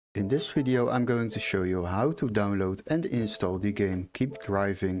In this video I'm going to show you how to download and install the game Keep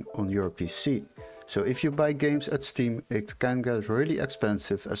Driving on your PC. So if you buy games at Steam, it can get really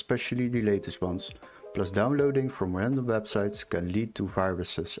expensive, especially the latest ones. Plus downloading from random websites can lead to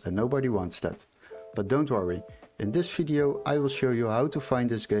viruses and nobody wants that. But don't worry, in this video I will show you how to find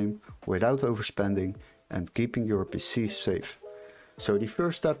this game without overspending and keeping your PC safe. So the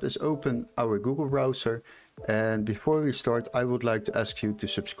first step is open our Google browser, and before we start I would like to ask you to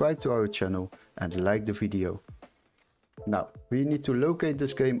subscribe to our channel and like the video. Now we need to locate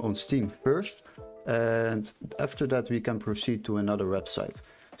this game on Steam first, and after that we can proceed to another website.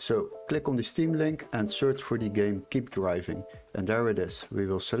 So click on the Steam link and search for the game Keep Driving, and there it is. We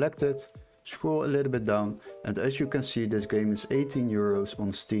will select it, scroll a little bit down, and as you can see this game is 18 euros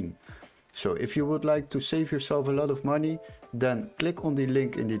on Steam. So if you would like to save yourself a lot of money, then click on the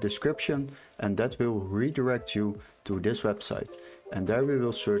link in the description and that will redirect you to this website, and there we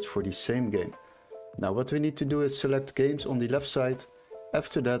will search for the same game. Now what we need to do is select games on the left side.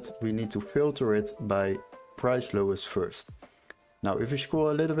 After that we need to filter it by price lowest first. Now if you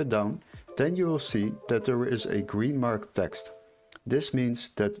scroll a little bit down, then you will see that there is a green marked text. This means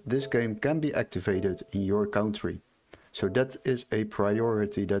that this game can be activated in your country. So that is a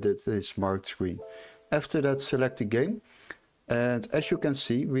priority, that it is marked green. After that select the game, and as you can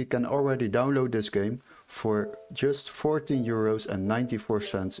see we can already download this game for just 14 euros and 94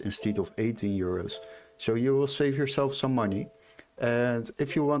 cents instead of 18 euros. So you will save yourself some money, and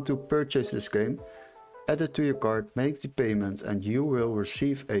if you want to purchase this game, add it to your cart, make the payment, and you will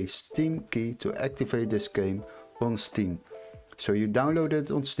receive a Steam key to activate this game on Steam. So you download it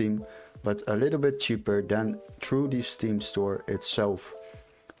on Steam, but a little bit cheaper than through the Steam store itself.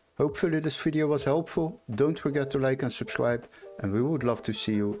 Hopefully this video was helpful. Don't forget to like and subscribe, and we would love to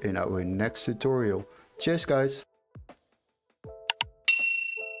see you in our next tutorial. Cheers guys!